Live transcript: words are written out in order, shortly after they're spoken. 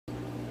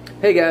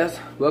Hey guys,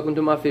 welcome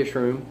to my fish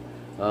room.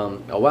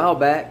 A while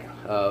back,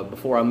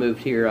 before I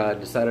moved here, I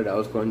decided I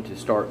was going to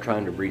start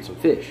trying to breed some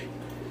fish.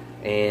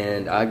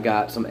 And I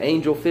got some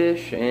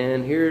angelfish,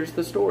 and here's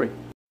the story.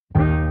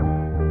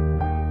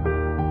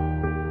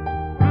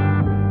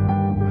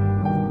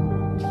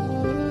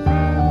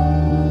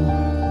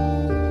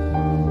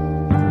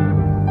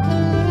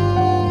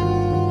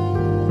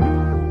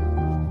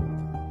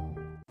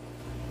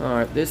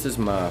 Alright, this is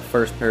my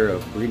first pair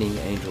of breeding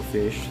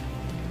angelfish.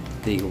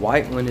 The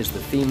white one is the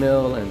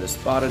female and the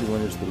spotted one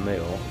is the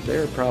male.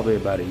 They're probably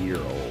about a year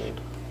old.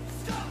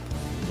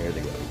 There they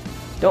go.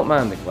 Don't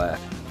mind the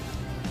glass.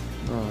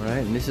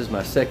 Alright, and this is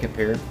my second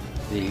pair.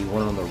 The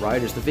one on the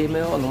right is the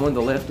female and the one on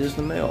the left is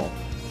the male.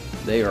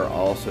 They are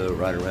also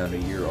right around a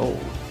year old.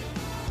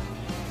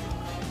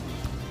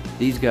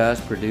 These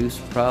guys produce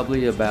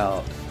probably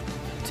about,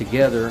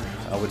 together,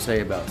 I would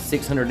say about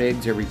 600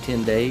 eggs every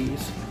 10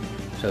 days.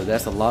 So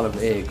that's a lot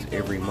of eggs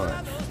every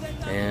month.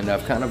 And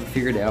I've kind of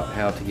figured out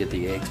how to get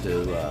the eggs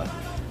to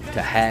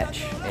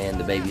hatch and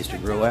the babies to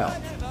grow out.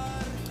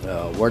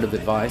 Word of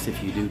advice,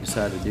 if you do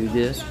decide to do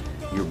this,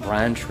 your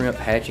brine shrimp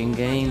hatching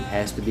game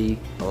has to be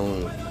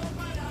on.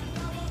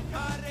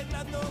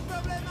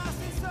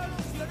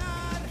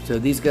 So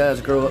these guys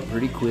grow up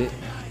pretty quick.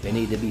 They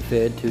need to be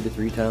fed 2 to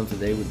 3 times a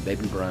day with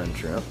baby brine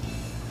shrimp.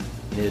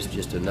 Here's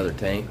just another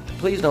tank.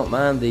 Please don't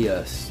mind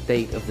the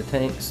state of the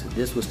tanks.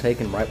 This was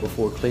taken right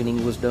before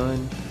cleaning was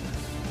done.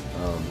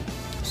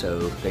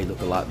 So they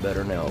look a lot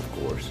better now, of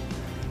course.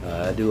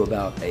 I do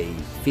about a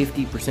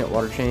 50%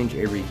 water change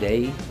every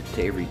day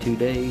to every 2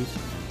 days.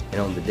 And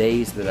on the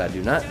days that I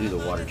do not do the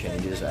water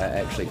changes, I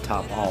actually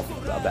top off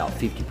about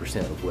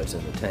 50% of what's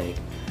in the tank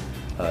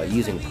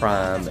using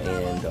prime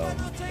and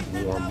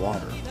warm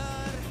water.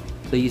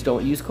 Please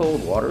don't use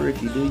cold water.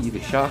 If you do, you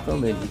could shock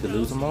them and you could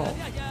lose them all.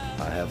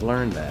 I have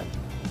learned that.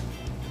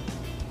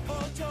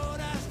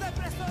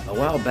 A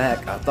while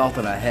back, I thought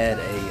that I had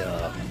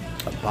a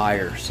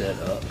buyer set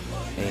up,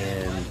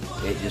 and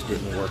it just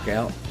didn't work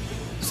out.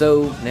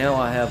 So now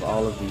I have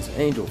all of these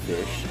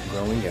angelfish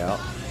growing out,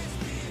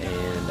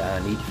 and I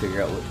need to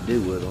figure out what to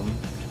do with them.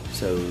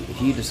 So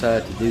if you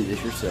decide to do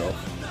this yourself,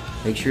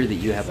 make sure that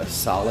you have a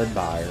solid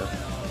buyer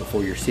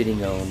before you're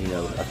sitting on,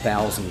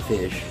 1,000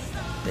 fish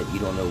that you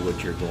don't know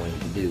what you're going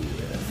to do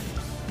with.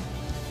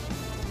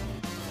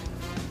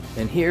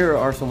 And here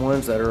are some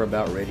ones that are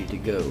about ready to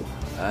go.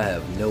 I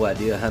have no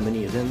idea how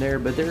many is in there,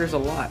 but there is a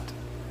lot.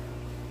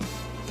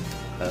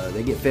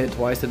 They get fed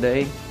twice a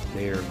day.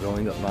 They are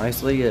growing up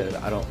nicely.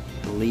 I don't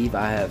believe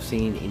I have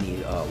seen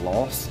any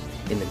loss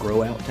in the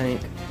grow out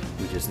tank,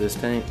 which is this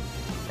tank.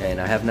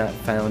 And I have not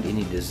found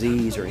any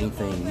disease or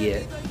anything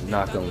yet,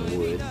 knock on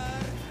wood.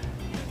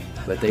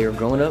 But they are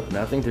growing up and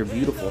I think they're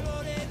beautiful.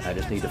 I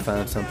just need to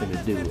find something to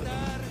do with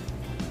them.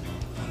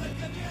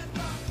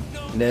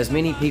 And as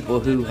many people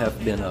who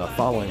have been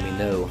following me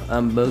know, I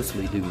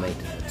mostly do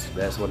maintenance.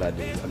 That's what I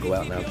do. I go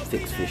out and I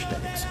fix fish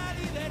tanks.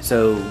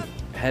 So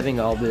having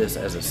all this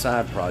as a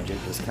side project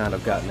has kind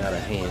of gotten out of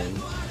hand,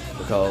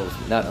 because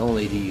not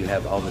only do you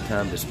have all the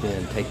time to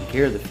spend taking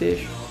care of the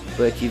fish,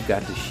 but you've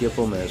got to ship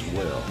them as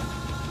well.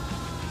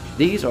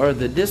 These are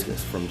the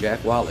discus from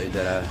Jack Wiley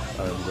that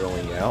I'm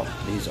growing out.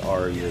 These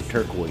are your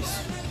turquoise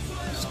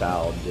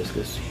style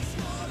discus.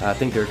 I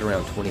think there's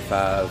around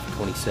 25,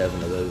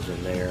 27 of those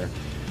in there.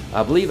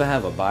 I believe I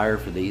have a buyer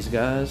for these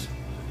guys,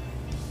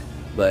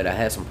 but I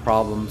had some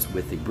problems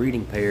with the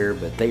breeding pair,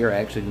 but they are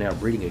actually now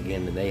breeding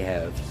again, and they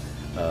have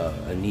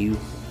a new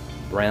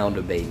round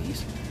of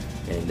babies,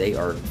 and they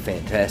are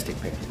fantastic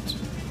parents.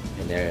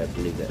 And there, I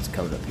believe that's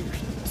coming up here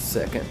in a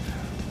second.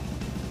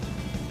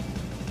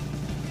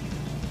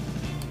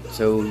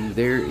 So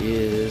there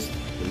is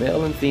the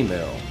male and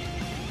female.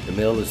 The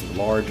male is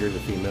larger, the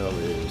female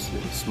is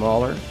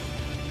smaller.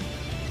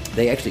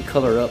 They actually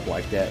color up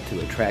like that to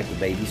attract the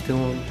babies to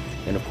them,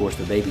 and of course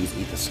the babies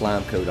eat the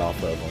slime coat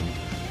off of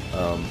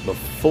them.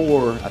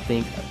 Before, I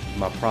think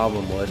my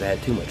problem was I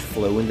had too much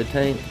flow in the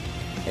tank,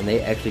 and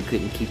they actually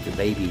couldn't keep the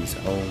babies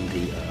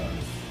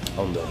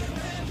on the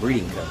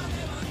breeding coat.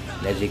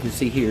 And as you can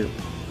see here,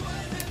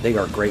 they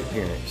are great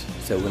parents.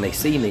 So when they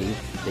see me,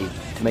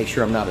 to make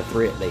sure I'm not a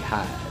threat, they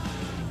hide.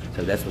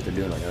 So that's what they're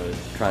doing right now, they're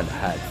trying to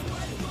hide from me.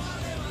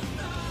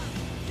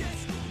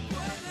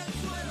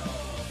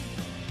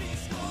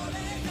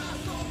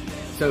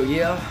 So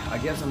yeah, I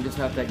guess I'm just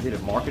not that good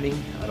at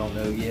marketing. I don't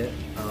know yet,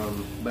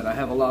 but I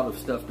have a lot of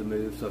stuff to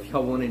move. So if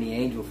y'all want any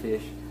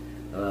angelfish,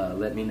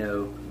 let me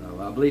know.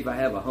 I believe I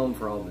have a home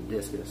for all the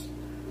discus.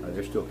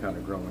 They're still kind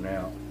of growing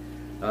out.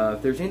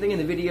 If there's anything in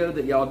the video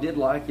that y'all did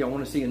like, y'all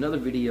want to see another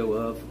video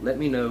of, let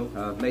me know.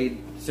 I've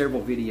made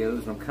several videos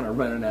and I'm kind of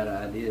running out of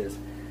ideas.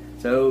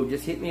 So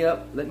just hit me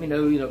up, let me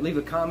know, leave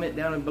a comment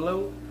down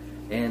below,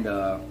 and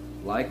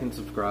like and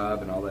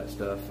subscribe and all that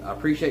stuff. I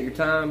appreciate your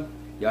time.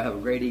 Y'all have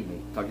a great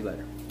evening. Talk to you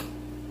later.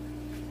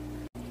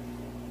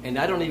 And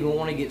I don't even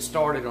want to get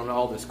started on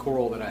all this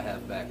coral that I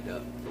have backed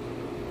up.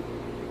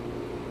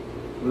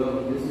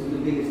 Well, this is the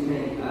biggest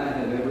tank I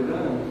have ever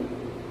done.